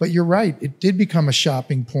better. But you're right. It did become a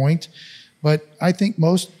shopping point. But I think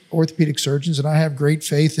most orthopedic surgeons, and I have great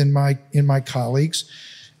faith in my colleagues,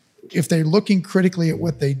 if they're looking critically at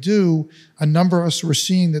what they do, a number of us were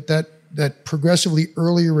seeing that progressively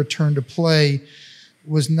earlier return to play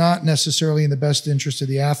was not necessarily in the best interest of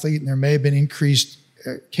the athlete, and there may have been increased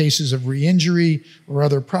cases of re-injury or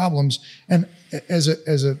other problems. And as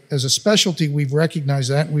a specialty, we've recognized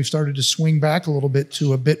that, and we've started to swing back a little bit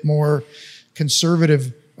to a bit more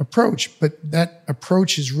conservative approach. But that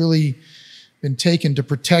approach has really been taken to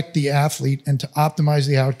protect the athlete and to optimize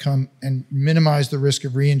the outcome and minimize the risk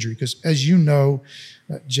of re-injury. Because as you know,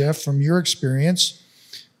 Jeff, from your experience,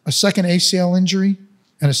 a second ACL injury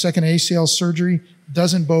and a second ACL surgery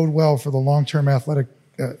doesn't bode well for the long-term athletic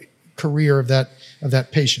career of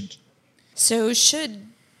that patient. So should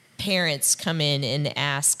parents come in and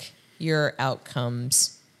ask your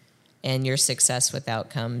outcomes and your success with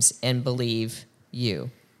outcomes and believe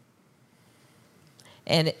you?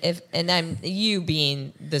 And I'm you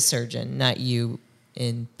being the surgeon, not you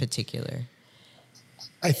in particular.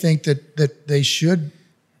 I think that they should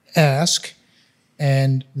ask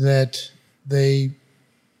and that they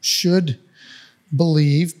should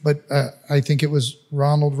believe, but I think it was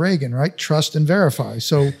Ronald Reagan, right? Trust and verify.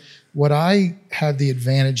 So what I have the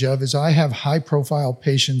advantage of is I have high-profile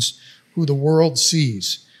patients who the world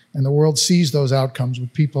sees, and the world sees those outcomes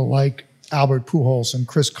with people like Albert Pujols and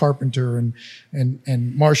Chris Carpenter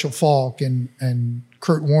and Marshall Falk and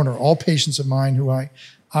Kurt Warner, all patients of mine who I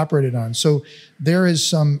operated on. So there is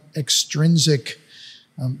some extrinsic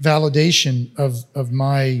validation of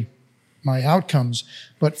my outcomes.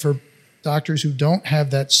 But for doctors who don't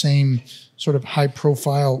have that same sort of high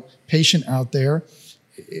profile patient out there,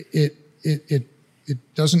 it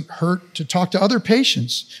doesn't hurt to talk to other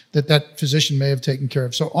patients that physician may have taken care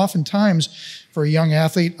of. So oftentimes for a young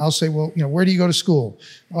athlete, I'll say, well, where do you go to school?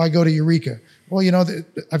 Oh, I go to Eureka. Well,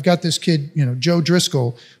 I've got this kid, Joe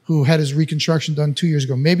Driscoll, who had his reconstruction done 2 years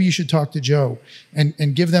ago. Maybe you should talk to Joe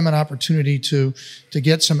and give them an opportunity to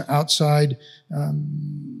get some outside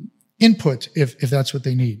input if that's what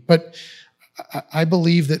they need. But I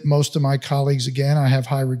believe that most of my colleagues, again, I have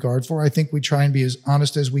high regard for. I think we try and be as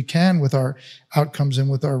honest as we can with our outcomes and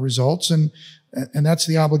with our results. And that's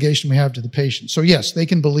the obligation we have to the patient. So yes, they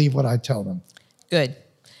can believe what I tell them. Good.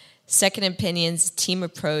 Second opinions, team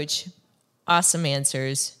approach, awesome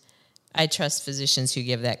answers. I trust physicians who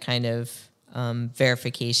give that kind of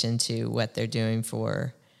verification to what they're doing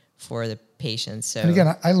for the patients. So, and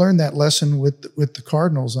again, I learned that lesson with the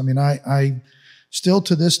Cardinals. I mean, I still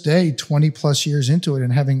to this day, 20 plus years into it,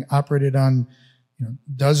 and having operated on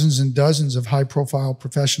dozens and dozens of high profile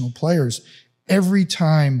professional players, every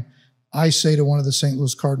time I say to one of the St.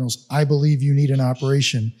 Louis Cardinals, I believe you need an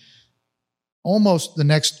operation, almost the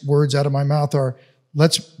next words out of my mouth are,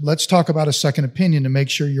 let's talk about a second opinion to make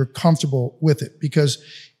sure you're comfortable with it. Because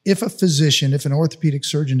if an orthopedic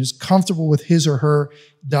surgeon is comfortable with his or her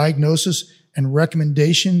diagnosis and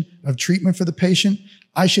recommendation of treatment for the patient,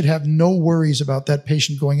 I should have no worries about that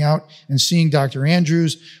patient going out and seeing Dr.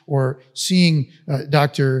 Andrews or seeing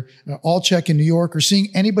Dr. Alchek in New York or seeing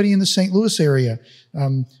anybody in the St. Louis area,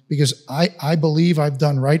 because I believe I've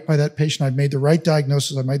done right by that patient. I've made the right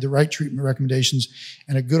diagnosis. I've made the right treatment recommendations,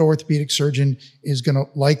 and a good orthopedic surgeon is going to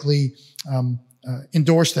likely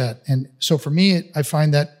endorse that. And so for me, I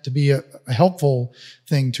find that to be a helpful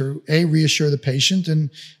thing to A, reassure the patient,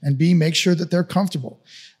 and B, make sure that they're comfortable.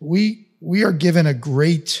 We are given a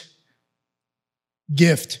great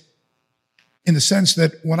gift in the sense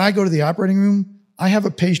that when I go to the operating room, I have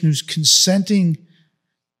a patient who's consenting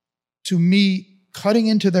to me cutting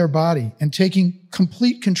into their body and taking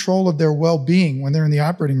complete control of their well-being when they're in the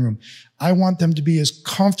operating room. I want them to be as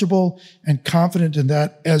comfortable and confident in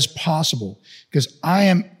that as possible, because I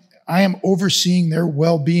am overseeing their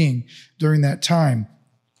well-being during that time.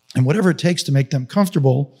 And whatever it takes to make them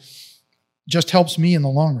comfortable just helps me in the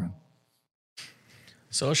long run.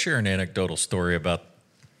 So I'll share an anecdotal story about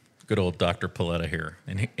good old Dr. Paletta here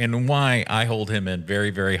and why I hold him in very,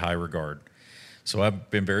 very high regard. So I've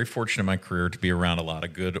been very fortunate in my career to be around a lot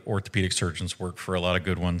of good orthopedic surgeons, worked for a lot of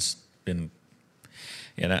good ones. You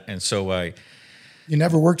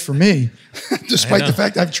never worked for me, despite the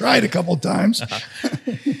fact I've tried a couple of times.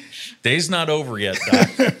 Day's not over yet, Doc.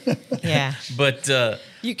 Yeah. But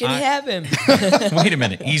you can have him. Wait a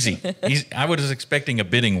minute. Easy. I was expecting a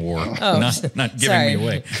bidding war, not giving me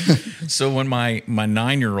away. So when my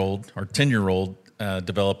 9-year-old or 10-year-old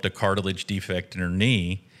developed a cartilage defect in her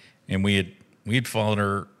knee, and we had followed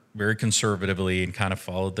her very conservatively and kind of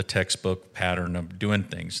followed the textbook pattern of doing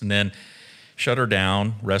things, and then shut her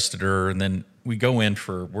down, rested her, and then we're in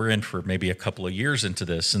for maybe a couple of years into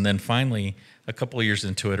this, and then finally a couple of years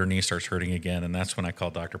into it, her knee starts hurting again, and that's when I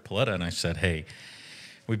called Dr. Paletta and I said, hey,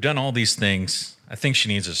 we've done all these things. I think she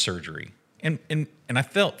needs a surgery. And I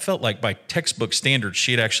felt like by textbook standards,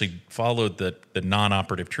 she had actually followed the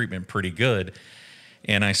non-operative treatment pretty good.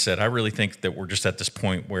 And I said, I really think that we're just at this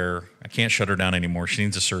point where I can't shut her down anymore. She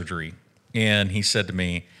needs a surgery. And he said to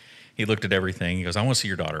me, he looked at everything. He goes, I want to see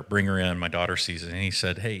your daughter. Bring her in. My daughter sees it. And he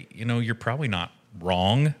said, hey, you're probably not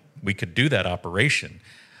wrong. We could do that operation.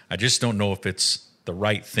 I just don't know if it's the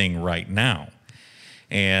right thing right now.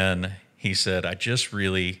 And he said, I just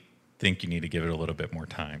really think you need to give it a little bit more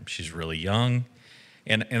time. She's really young.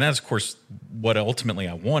 And that's, of course, what ultimately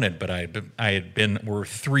I wanted, but we're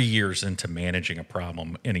 3 years into managing a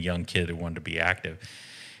problem in a young kid who wanted to be active.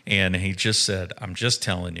 And he just said, I'm just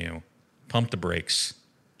telling you, pump the brakes,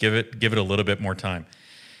 give it a little bit more time.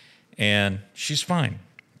 And she's fine.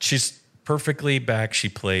 She's perfectly back. She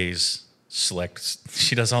plays select.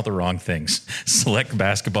 She does all the wrong things. Select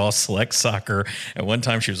basketball, select soccer. At one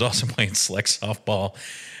time, she was also playing select softball.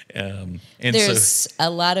 And there's a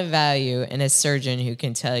lot of value in a surgeon who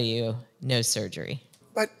can tell you no surgery.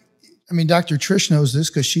 But, Dr. Trish knows this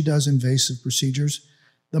because she does invasive procedures.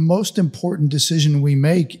 The most important decision we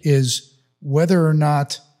make is whether or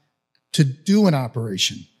not to do an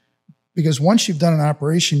operation. Because once you've done an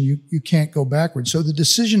operation, you can't go backwards. So the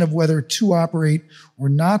decision of whether to operate or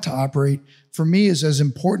not to operate, for me, is as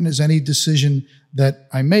important as any decision that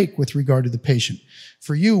I make with regard to the patient.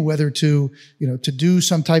 For you, whether to do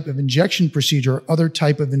some type of injection procedure or other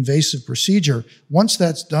type of invasive procedure, once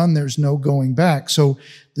that's done, there's no going back. So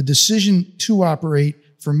the decision to operate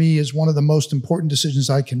for me is one of the most important decisions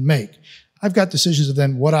I can make. I've got decisions of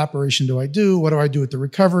then what operation do I do? What do I do with the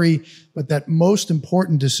recovery? But that most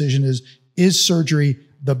important decision is surgery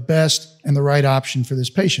the best and the right option for this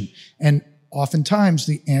patient? And oftentimes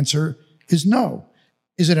the answer is no.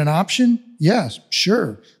 Is it an option? Yes,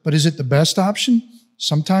 sure. But is it the best option?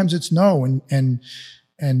 Sometimes it's no. And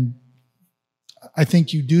I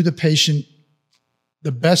think you do the patient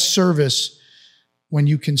the best service when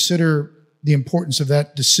you consider the importance of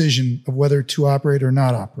that decision of whether to operate or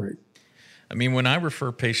not operate. I mean, when I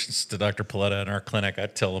refer patients to Dr. Paletta in our clinic, I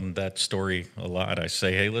tell them that story a lot. I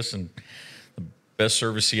say, hey, listen, the best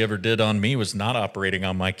service he ever did on me was not operating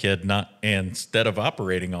on my kid, instead of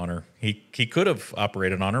operating on her. He could have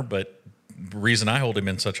operated on her, but the reason I hold him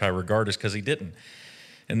in such high regard is because he didn't.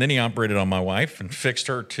 And then he operated on my wife and fixed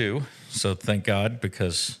her too. So thank God,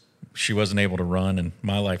 because she wasn't able to run, and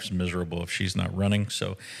my life's miserable if she's not running.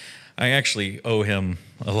 So I actually owe him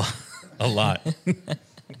a lot.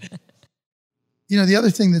 The other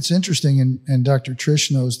thing that's interesting, and Dr.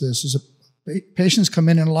 Trish knows this, is patients come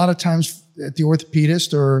in, and a lot of times at the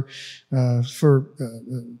orthopedist or for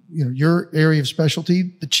your area of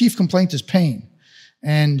specialty, the chief complaint is pain.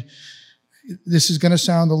 And this is going to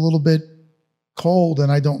sound a little bit cold, and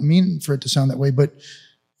I don't mean for it to sound that way, but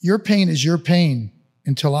your pain is your pain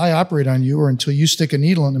until I operate on you or until you stick a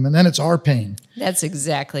needle in them, and then it's our pain. That's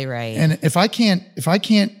exactly right. And if I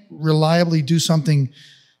can't reliably do something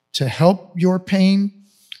to help your pain,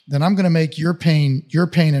 then I'm going to make your pain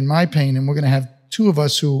and my pain, and we're going to have two of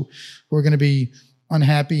us who are going to be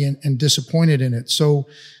unhappy and disappointed in it. So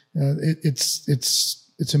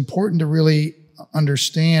it's important to really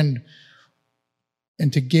understand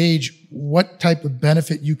and to gauge what type of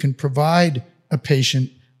benefit you can provide a patient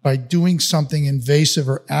by doing something invasive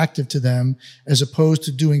or active to them, as opposed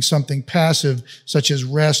to doing something passive, such as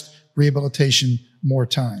rest, rehabilitation, more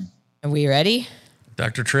time. Are we ready?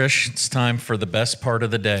 Dr. Trish, it's time for the best part of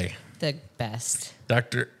the day. The best.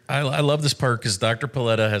 I love this part because Dr.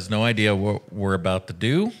 Paletta has no idea what we're about to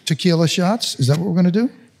do. Tequila shots? Is that what we're going to do?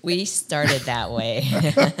 We started that way.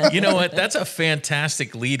 You know what? That's a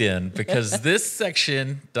fantastic lead-in, because this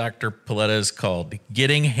section, Dr. Paletta, is called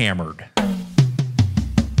Getting Hammered.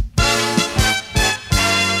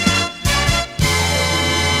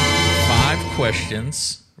 5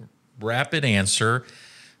 questions, rapid answer,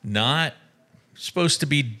 not supposed to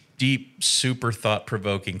be deep, super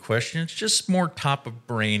thought-provoking questions, just more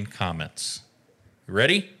top-of-brain comments. You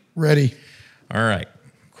ready? Ready. All right.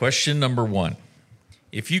 Question number 1.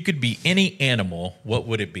 If you could be any animal, what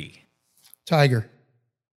would it be? Tiger.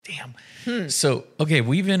 Damn. So, okay,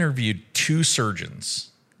 we've interviewed 2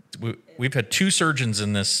 surgeons. We've had 2 surgeons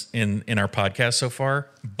in our podcast so far.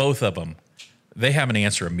 Both of them, they have an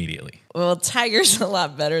answer immediately. Well, tiger's a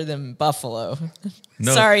lot better than buffalo.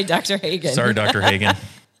 No. Sorry, Dr. Hagen. Sorry, Dr. Hagen.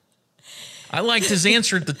 I liked his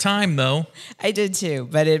answer at the time, though. I did too,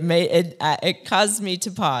 but it caused me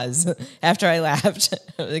to pause after I laughed.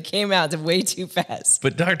 It came out way too fast.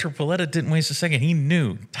 But Dr. Paletta didn't waste a second. He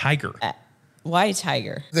knew tiger. Why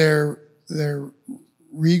tiger? They're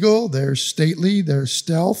regal, they're stately, they're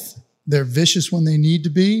stealth, they're vicious when they need to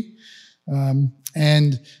be.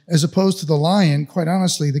 And as opposed to the lion, quite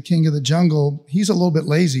honestly, the king of the jungle, he's a little bit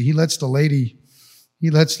lazy. He lets the lady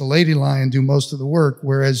lion do most of the work,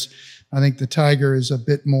 whereas I think the tiger is a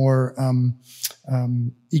bit more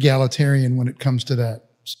egalitarian when it comes to that.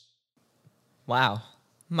 Wow.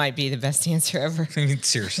 Might be the best answer ever. I mean,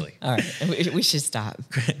 seriously. All right. We should stop.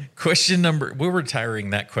 We're retiring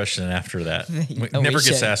that question after that. Never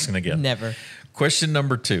gets asked again. Never. Question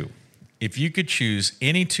number 2. If you could choose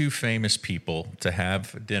any 2 famous people to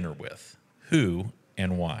have dinner with, who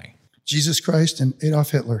and why? Jesus Christ and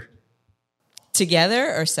Adolf Hitler.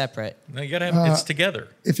 Together or separate? No, you gotta have it's together.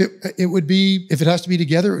 If it has to be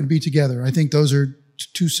together, it would be together. I think those are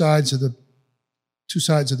two sides of the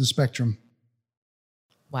spectrum.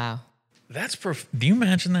 Wow. That's do you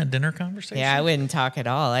imagine that dinner conversation? Yeah, I wouldn't talk at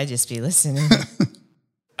all. I'd just be listening.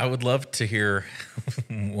 I would love to hear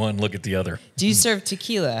one look at the other. Do you serve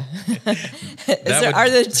tequila? Are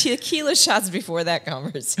there tequila shots before that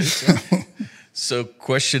conversation? So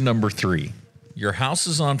question number 3. Your house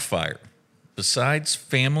is on fire. Besides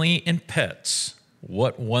family and pets,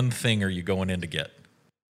 what one thing are you going in to get?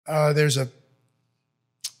 There's a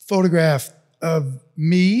photograph of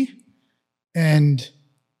me and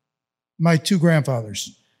my 2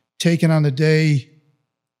 grandfathers taken on the day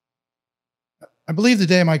I believe the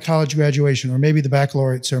day of my college graduation, or maybe the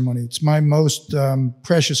baccalaureate ceremony. It's my most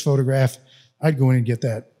precious photograph. I'd go in and get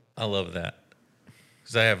that. I love that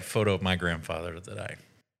because I have a photo of my grandfather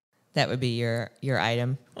That would be your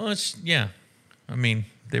item. Well, yeah. I mean,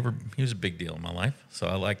 he was a big deal in my life, so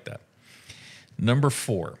I like that. Number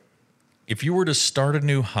 4, if you were to start a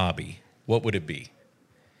new hobby, what would it be?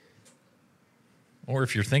 Or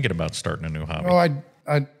if you're thinking about starting a new hobby.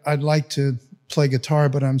 Oh, I'd like to play guitar,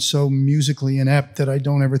 but I'm so musically inept that I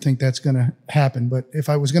don't ever think that's going to happen. But if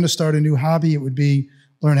I was going to start a new hobby, it would be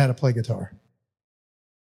learn how to play guitar.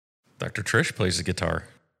 Dr. Trish plays the guitar.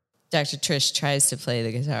 Dr. Trish tries to play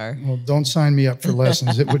the guitar. Well, don't sign me up for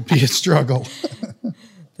lessons. It would be a struggle.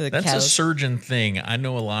 That's a surgeon thing. I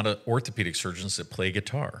know a lot of orthopedic surgeons that play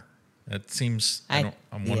guitar. That seems, I'm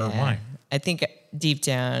wondering why. I think deep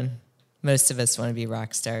down, most of us want to be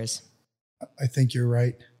rock stars. I think you're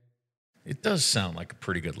right. It does sound like a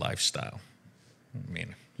pretty good lifestyle. I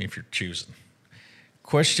mean, if you're choosing.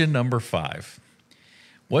 Question number 5.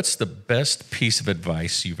 What's the best piece of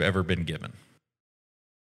advice you've ever been given?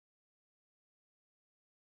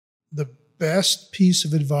 The best piece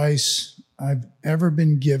of advice I've ever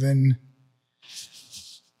been given,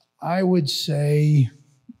 I would say,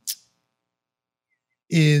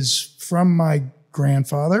 is from my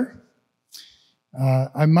grandfather.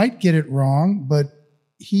 I might get it wrong, but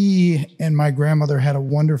he and my grandmother had a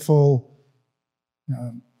wonderful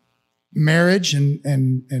marriage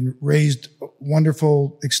and raised a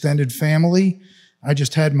wonderful extended family. I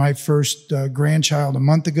just had my first grandchild a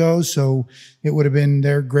month ago, so it would have been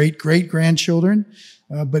their great-great-grandchildren.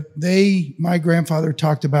 But my grandfather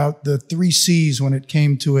talked about the 3 C's when it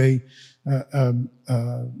came to a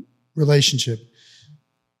relationship: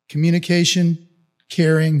 communication,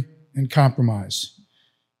 caring, and compromise.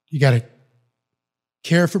 You got to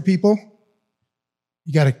care for people,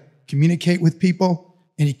 you got to communicate with people,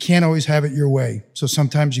 and you can't always have it your way. So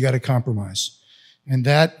sometimes you got to compromise. And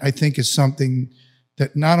that, I think, is something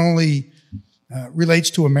that not only relates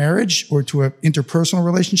to a marriage or to an interpersonal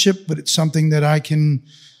relationship, but it's something that I can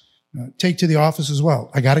take to the office as well.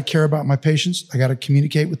 I got to care about my patients. I got to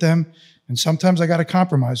communicate with them. And sometimes I got to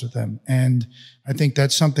compromise with them. And I think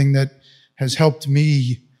that's something that has helped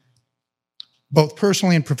me both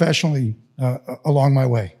personally and professionally along my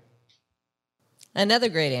way. Another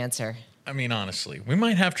great answer. I mean, honestly, we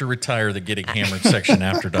might have to retire the Getting Hammered section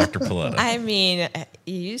after Dr. Paletta. I mean,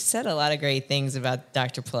 you said a lot of great things about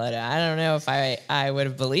Dr. Paletta. I don't know if I would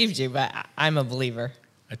have believed you, but I'm a believer.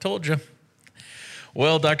 I told you.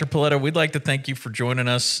 Well, Dr. Paletta, we'd like to thank you for joining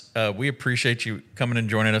us. We appreciate you coming and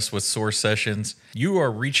joining us with Source Sessions. You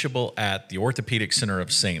are reachable at the Orthopedic Center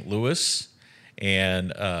of St. Louis,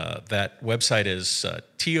 and that website is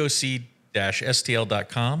toc-stl.com.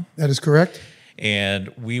 That is correct. And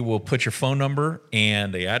we will put your phone number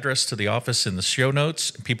and the address to the office in the show notes.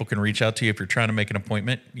 People can reach out to you if you're trying to make an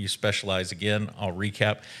appointment. You specialize, again, I'll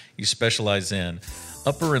recap, you specialize in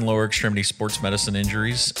upper and lower extremity sports medicine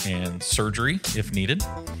injuries and surgery if needed.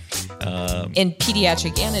 In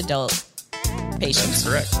pediatric and adult patients.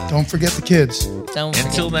 That's correct. Don't forget the kids.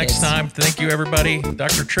 Until next time, thank you, everybody.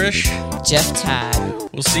 Dr. Trish. Jeff Todd.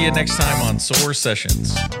 We'll see you next time on Source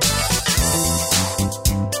Sessions.